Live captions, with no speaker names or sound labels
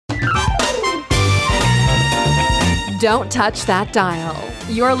Don't touch that dial.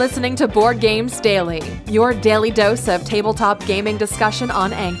 You're listening to Board Games Daily, your daily dose of tabletop gaming discussion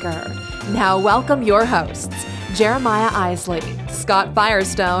on Anchor. Now welcome your hosts, Jeremiah Isley, Scott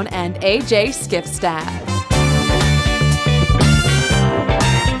Firestone, and AJ Skifstad.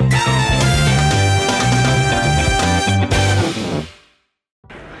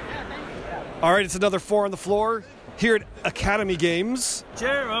 All right, it's another 4 on the floor here at Academy Games.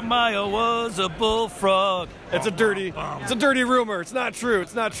 Jeremiah was a bullfrog. It's a dirty rumor. It's not true.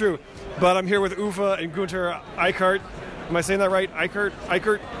 It's not true. But I'm here with Uwe and Gunter Eichert. Am I saying that right? Eichert?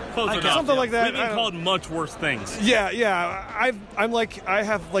 Close enough. Something like that. We've been called much worse things. Yeah. I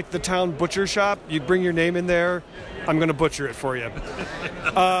have like the town butcher shop. You bring your name in there, I'm gonna butcher it for you.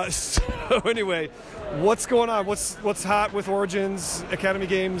 So anyway, what's going on? What's hot with Origins Academy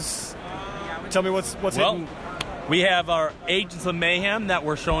Games? Tell me what's hitting. We have our Agents of Mayhem that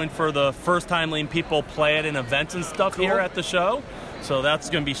we're showing for the first time, letting people play it in events and stuff here at the show. So that's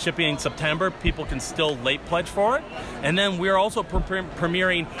going to be shipping in September. People can still late pledge for it. And then we're also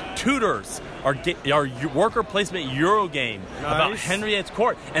premiering Tutors, our worker placement Euro game about Henriette's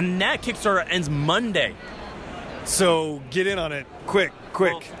Court. And that Kickstarter ends Monday. So get in on it. Quick.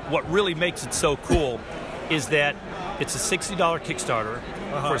 Well, what really makes it so cool is that it's a $60 Kickstarter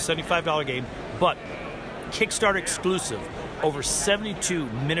for a $75 game, but Kickstarter exclusive, over 72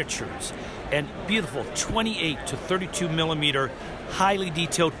 miniatures and beautiful 28 to 32 millimeter highly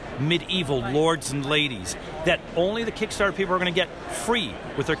detailed medieval lords and ladies that only the Kickstarter people are going to get free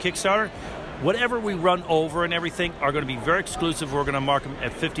with their Kickstarter. Whatever we run over and everything are going to be very exclusive. We're going to mark them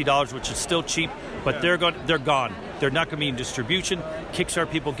at $50, which is still cheap, but they're gone. They're not going to be in distribution.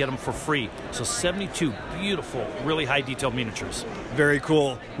 Kickstarter people get them for free. So 72 beautiful, really high detailed miniatures. Very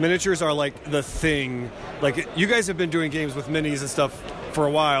cool. Miniatures are like the thing. Like, you guys have been doing games with minis and stuff for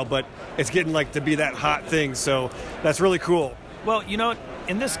a while, but it's getting like to be that hot thing. So that's really cool. Well, you know,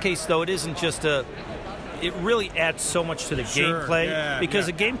 in this case though, it isn't just it really adds so much to the gameplay because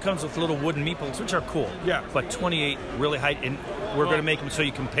the game comes with little wooden meeples, which are cool. Yeah. But 28 really high, and we're going to make them so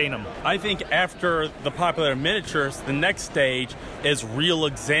you can paint them. I think after the popular miniatures, the next stage is real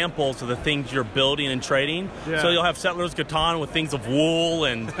examples of the things you're building and trading. Yeah. So you'll have Settlers Catan with things of wool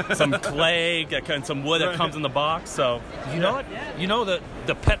and some clay and some wood that comes in the box. So you know what? You know the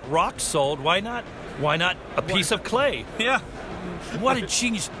pet rock sold. Why not a piece of clay? Yeah. What a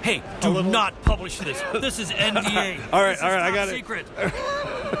genius! Hey, do not publish this. This is NDA. All right, I got secret.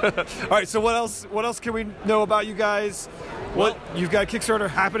 All right, so what else can we know about you guys? What you've got Kickstarter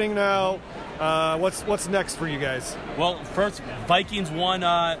happening now. What's next for you guys? Well, first, Vikings won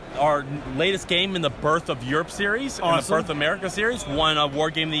our latest game in the Birth of Europe series, and the Birth of America series, won a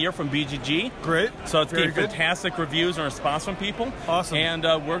War Game of the Year from BGG. Great. So it's getting fantastic reviews and response from people. Awesome. And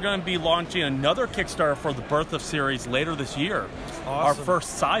we're going to be launching another Kickstarter for the Birth of series later this year. Awesome. Our first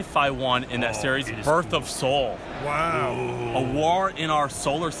sci-fi one in that series, Birth of Sol. Wow. A war in our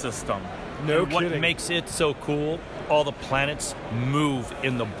solar system. No and kidding. What makes it so cool, all the planets move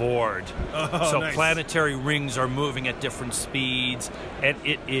in the board. So nice. Planetary rings are moving at different speeds, and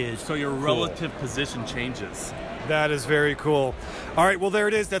it is So your relative position changes. That is very cool. All right, well, there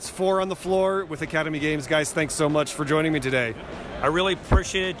it is. That's 4 on the floor with Academy Games. Guys, thanks so much for joining me today. I really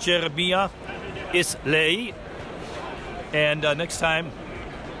appreciate it, Jeremiah Isley. And next time,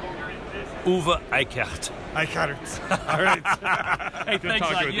 Uwe Eichert. All right. Hey, thanks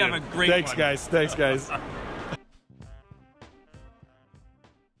a lot. You have a great one. Thanks, guys.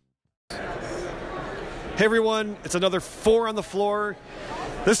 Hey, everyone. It's another 4 on the floor.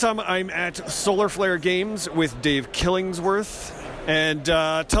 This time I'm at Solar Flare Games with Dave Killingsworth. And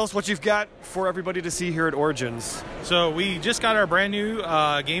tell us what you've got for everybody to see here at Origins. So we just got our brand new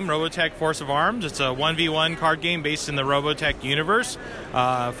game, Robotech Force of Arms. It's a 1v1 card game based in the Robotech universe,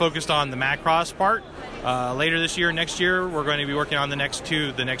 focused on the Macross part. Later this year, next year, we're going to be working on the next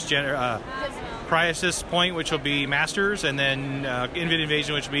two, Crisis Point, which will be Masters, and then Invid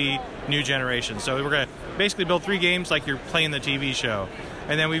Invasion, which will be New Generation. So we're going to basically build 3 games like you're playing the TV show.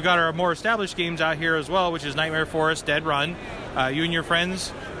 And then we've got our more established games out here as well, which is Nightmare Forest, Dead Run. You and your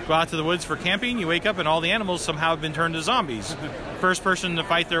friends go out to the woods for camping. You wake up and all the animals somehow have been turned to zombies. First person to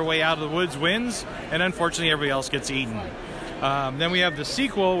fight their way out of the woods wins, and unfortunately everybody else gets eaten. Then we have the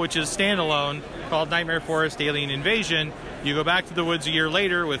sequel, which is standalone, called Nightmare Forest Alien Invasion. You go back to the woods a year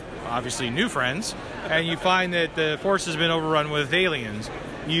later with obviously new friends, and you find that the forest has been overrun with aliens.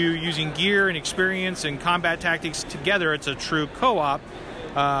 You, using gear and experience and combat tactics together, it's a true co-op.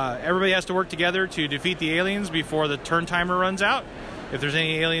 Everybody has to work together to defeat the aliens before the turn timer runs out. If there's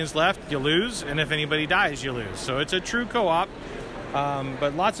any aliens left, you lose, and if anybody dies, you lose. So it's a true co-op,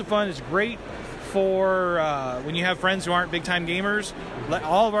 but lots of fun. It's great for when you have friends who aren't big-time gamers,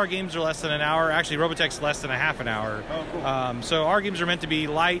 all of our games are less than an hour. Actually, Robotech's less than a half an hour. Oh, cool. So our games are meant to be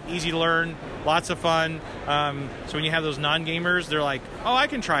light, easy to learn, lots of fun. So when you have those non-gamers, they're like, oh, I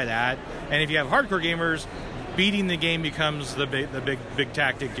can try that. And if you have hardcore gamers, beating the game becomes the big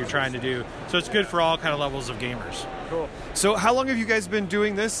tactic you're trying to do. So it's good for all kind of levels of gamers. Cool. So how long have you guys been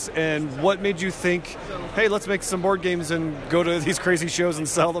doing this, and what made you think, hey, let's make some board games and go to these crazy shows and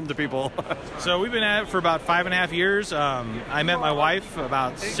sell them to people? So we've been at it for about 5.5 years. I met my wife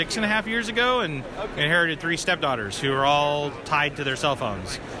about 6.5 years ago and inherited 3 stepdaughters who are all tied to their cell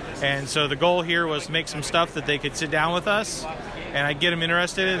phones. And so the goal here was to make some stuff that they could sit down with us and I'd get them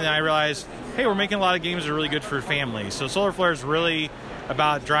interested, and then I realized, hey, we're making a lot of games that are really good for families. So Solar Flare is really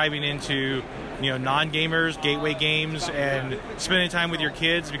about driving into non-gamers, gateway games, and spending time with your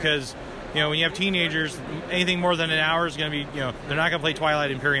kids, because when you have teenagers, anything more than an hour is going to be, they're not going to play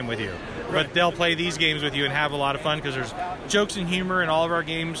Twilight Imperium with you. But they'll play these games with you and have a lot of fun, because there's jokes and humor in all of our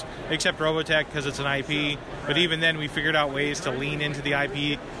games, except Robotech because it's an IP. But even then, we figured out ways to lean into the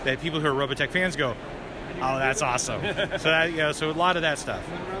IP that people who are Robotech fans go, oh, that's awesome. So a lot of that stuff.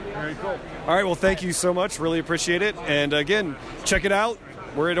 Very cool. All right, well, thank you so much. Really appreciate it. And again, check it out.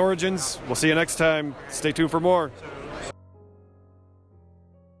 We're at Origins. We'll see you next time. Stay tuned for more.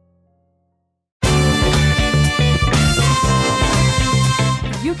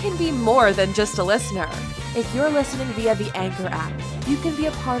 You can be more than just a listener. If you're listening via the Anchor app, you can be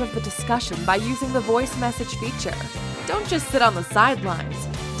a part of the discussion by using the voice message feature. Don't just sit on the sidelines.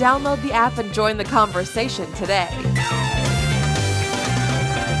 Download the app and join the conversation today.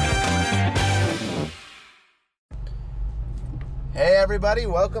 Hey everybody,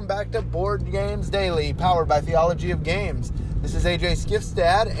 welcome back to Board Games Daily, powered by Theology of Games. This is AJ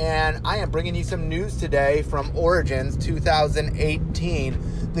Skifstad, and I am bringing you some news today from Origins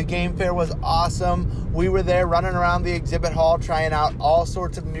 2018. The game fair was awesome. We were there running around the exhibit hall, trying out all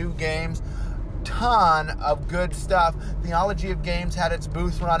sorts of new games. Ton of good stuff. Theology of Games had its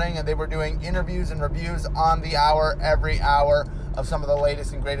booth running, and they were doing interviews and reviews on the hour, every hour, of some of the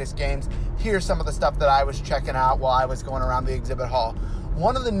latest and greatest games. Here's some of the stuff that I was checking out while I was going around the exhibit hall.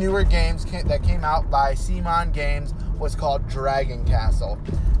 One of the newer games that came out by CMON Games was called Dragon Castle.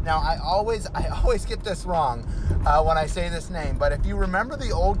 Now, I always get this wrong when I say this name, but if you remember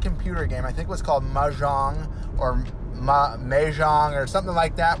the old computer game, I think it was called Mahjong or Mahjong or something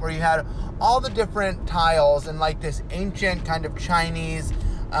like that, where you had all the different tiles and like this ancient kind of Chinese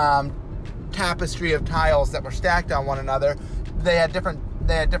tapestry of tiles that were stacked on one another. They had different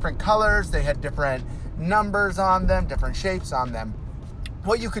colors, they had different numbers on them, different shapes on them.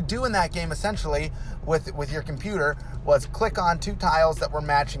 What you could do in that game essentially with your computer was click on 2 tiles that were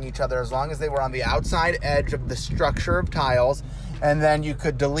matching each other as long as they were on the outside edge of the structure of tiles, and then you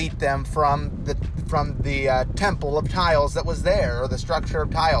could delete them from the temple of tiles that was there, or the structure of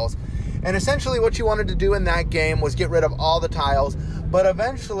tiles. And essentially what you wanted to do in that game was get rid of all the tiles, but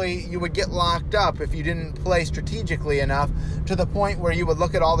eventually you would get locked up if you didn't play strategically enough, to the point where you would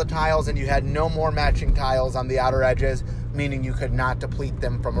look at all the tiles and you had no more matching tiles on the outer edges, meaning you could not deplete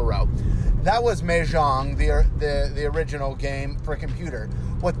them from a row. That was Mahjong, the original game for computer.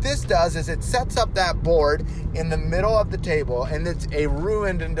 What this does is it sets up that board in the middle of the table, and it's a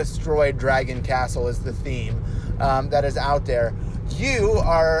ruined and destroyed dragon castle is the theme that is out there. You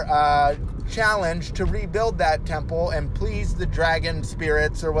are challenged to rebuild that temple and please the dragon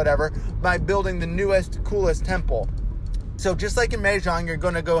spirits or whatever by building the newest, coolest temple. So just like in Mahjong, you're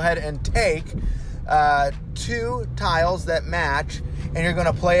going to go ahead and take 2 tiles that match, and you're going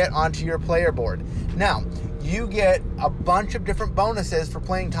to play it onto your player board. Now, you get a bunch of different bonuses for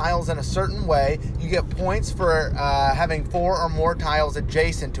playing tiles in a certain way. You get points for having 4 or more tiles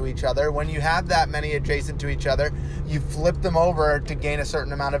adjacent to each other. When you have that many adjacent to each other, you flip them over to gain a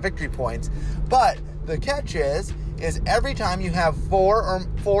certain amount of victory points. But the catch is every time you have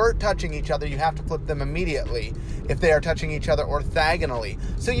 4 touching each other, you have to flip them immediately if they are touching each other orthogonally.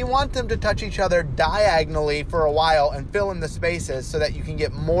 So you want them to touch each other diagonally for a while and fill in the spaces so that you can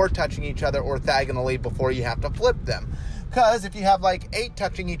get more touching each other orthogonally before you have to flip them. Because if you have like 8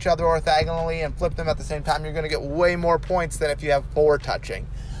 touching each other orthogonally and flip them at the same time, you're going to get way more points than if you have 4 touching.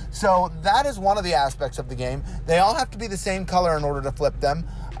 So that is one of the aspects of the game. They all have to be the same color in order to flip them.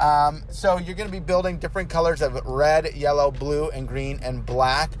 So you're going to be building different colors of red, yellow, blue, and green, and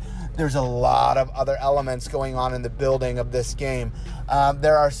black. There's a lot of other elements going on in the building of this game.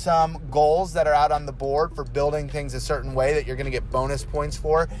 There are some goals that are out on the board for building things a certain way that you're going to get bonus points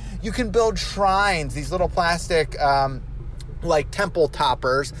for. You can build shrines, these little plastic like temple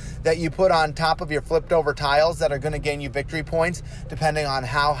toppers that you put on top of your flipped over tiles that are going to gain you victory points depending on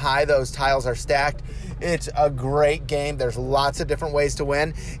how high those tiles are stacked. It's a great game. There's lots of different ways to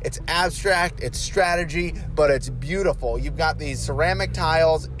win. It's abstract, it's strategy, but it's beautiful. You've got these ceramic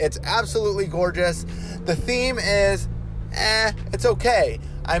tiles. It's absolutely gorgeous. The theme is, it's okay.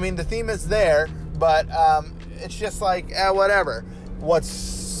 I mean, the theme is there, but it's just like, whatever. What's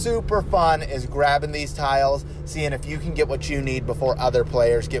super fun is grabbing these tiles, seeing if you can get what you need before other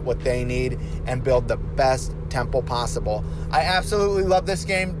players get what they need, and build the best temple possible. I absolutely love this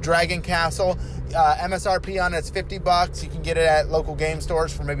game, Dragon Castle. MSRP on it's $50. You can get it at local game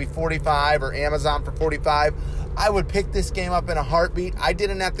stores for maybe $45 or Amazon for $45. I would pick this game up in a heartbeat. I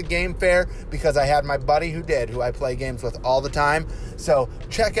didn't at the game fair because I had my buddy who did, who I play games with all the time. So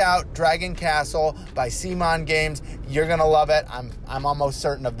check out Dragon Castle by CMON Games. You're going to love it. I'm almost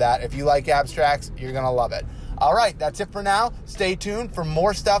certain of that. If you like abstracts, you're going to love it. All right, that's it for now. Stay tuned for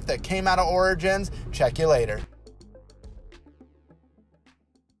more stuff that came out of Origins. Check you later.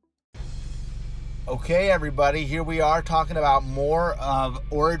 Okay, everybody, here we are talking about more of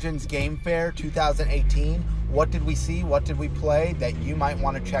Origins Game Fair 2018. What did we see? What did we play that you might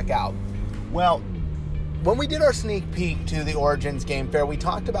want to check out? Well, when we did our sneak peek to the Origins Game Fair, we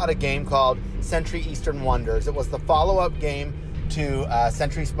talked about a game called Century Eastern Wonders. It was the follow-up game to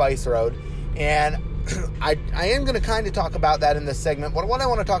Century Spice Road, and I am going to kind of talk about that in this segment, but what I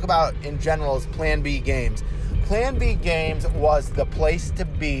want to talk about in general is Plan B Games. Plan B Games was the place to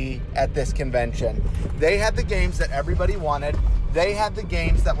be at this convention. They had the games that everybody wanted. They had the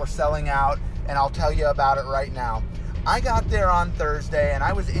games that were selling out, and I'll tell you about it right now. I got there on Thursday, and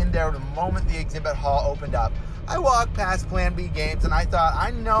I was in there the moment the exhibit hall opened up. I walked past Plan B Games, and I thought,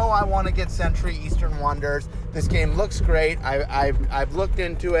 I know I want to get Century Eastern Wonders. This game looks great. I've looked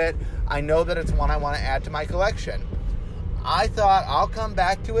into it. I know that it's one I want to add to my collection. I thought I'll come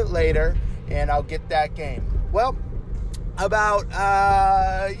back to it later, and I'll get that game. Well, about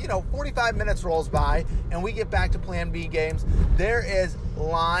 45 minutes rolls by, and we get back to Plan B Games. There is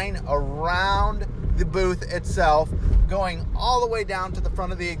line around the booth itself, going all the way down to the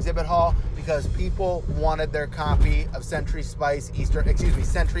front of the exhibit hall because people wanted their copy of Century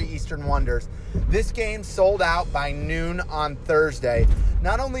Eastern Wonders. This game sold out by noon on Thursday.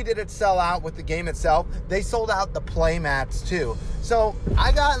 Not only did it sell out with the game itself, they sold out the play mats too. So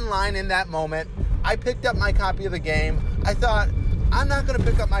I got in line in that moment. I picked up my copy of the game. I thought, I'm not going to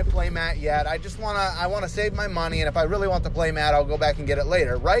pick up my playmat yet. I want to save my money, and if I really want the playmat, I'll go back and get it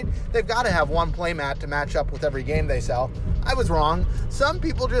later, right? They've got to have one playmat to match up with every game they sell. I was wrong. Some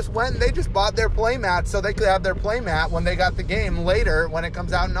people just went and they just bought their playmat so they could have their playmat when they got the game later when it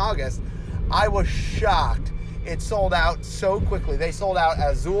comes out in August. I was shocked. It sold out so quickly. They sold out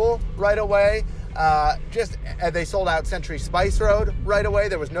Azul right away. They sold out Century Spice Road right away.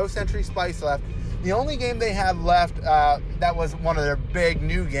 There was no Century Spice left. The only game they had left that was one of their big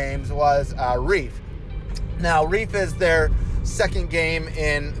new games was Reef. Now, Reef is their second game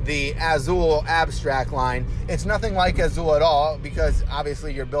in the Azul abstract line. It's nothing like Azul at all because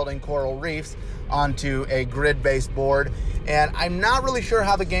obviously you're building coral reefs onto a grid-based board. And I'm not really sure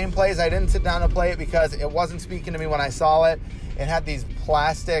how the game plays. I didn't sit down to play it because it wasn't speaking to me when I saw it. It had these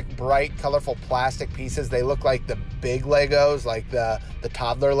plastic, bright, colorful plastic pieces. They look like the big Legos, like the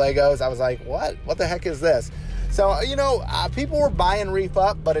toddler Legos. I was like, what? What the heck is this? So, people were buying Reef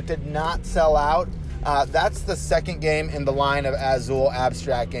up, but it did not sell out. That's the second game in the line of Azul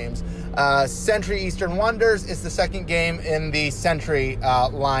abstract games. Century Eastern Wonders is the second game in the Century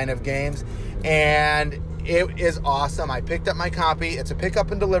line of games. And it is awesome. I picked up my copy. It's a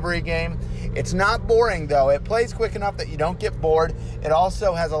pick-up and delivery game. It's not boring, though. It plays quick enough that you don't get bored. It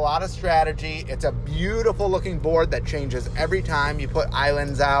also has a lot of strategy. It's a beautiful-looking board that changes every time you put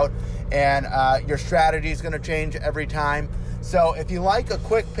islands out, and your strategy is going to change every time. So if you like a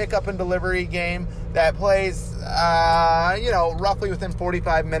quick pick-up and delivery game that plays, roughly within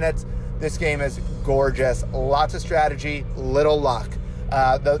 45 minutes, this game is gorgeous. Lots of strategy, little luck.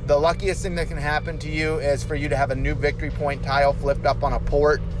 The luckiest thing that can happen to you is for you to have a new victory point tile flipped up on a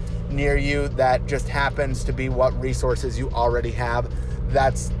port near you that just happens to be what resources you already have.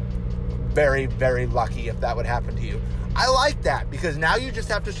 That's very, very lucky if that would happen to you. I like that because now you just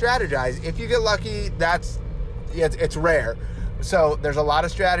have to strategize. If you get lucky, it's rare. So there's a lot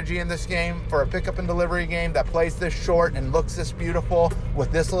of strategy in this game for a pickup and delivery game that plays this short and looks this beautiful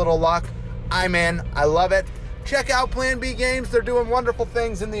with this little luck. I'm in. I love it. Check out Plan B Games. They're doing wonderful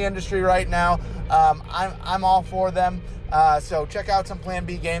things in the industry right now. I'm all for them. So check out some Plan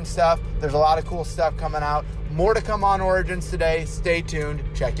B Game stuff. There's a lot of cool stuff coming out. More to come on Origins today. Stay tuned.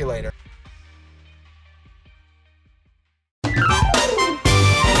 Check you later.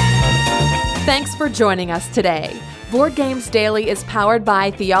 Thanks for joining us today. Board Games Daily is powered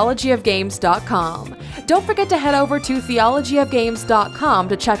by theologyofgames.com. Don't forget to head over to theologyofgames.com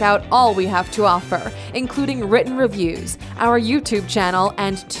to check out all we have to offer, including written reviews, our YouTube channel,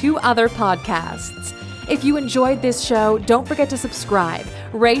 and 2 other podcasts. If you enjoyed this show, don't forget to subscribe,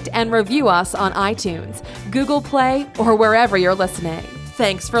 rate, and review us on iTunes, Google Play, or wherever you're listening.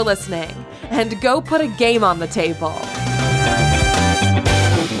 Thanks for listening, and go put a game on the table.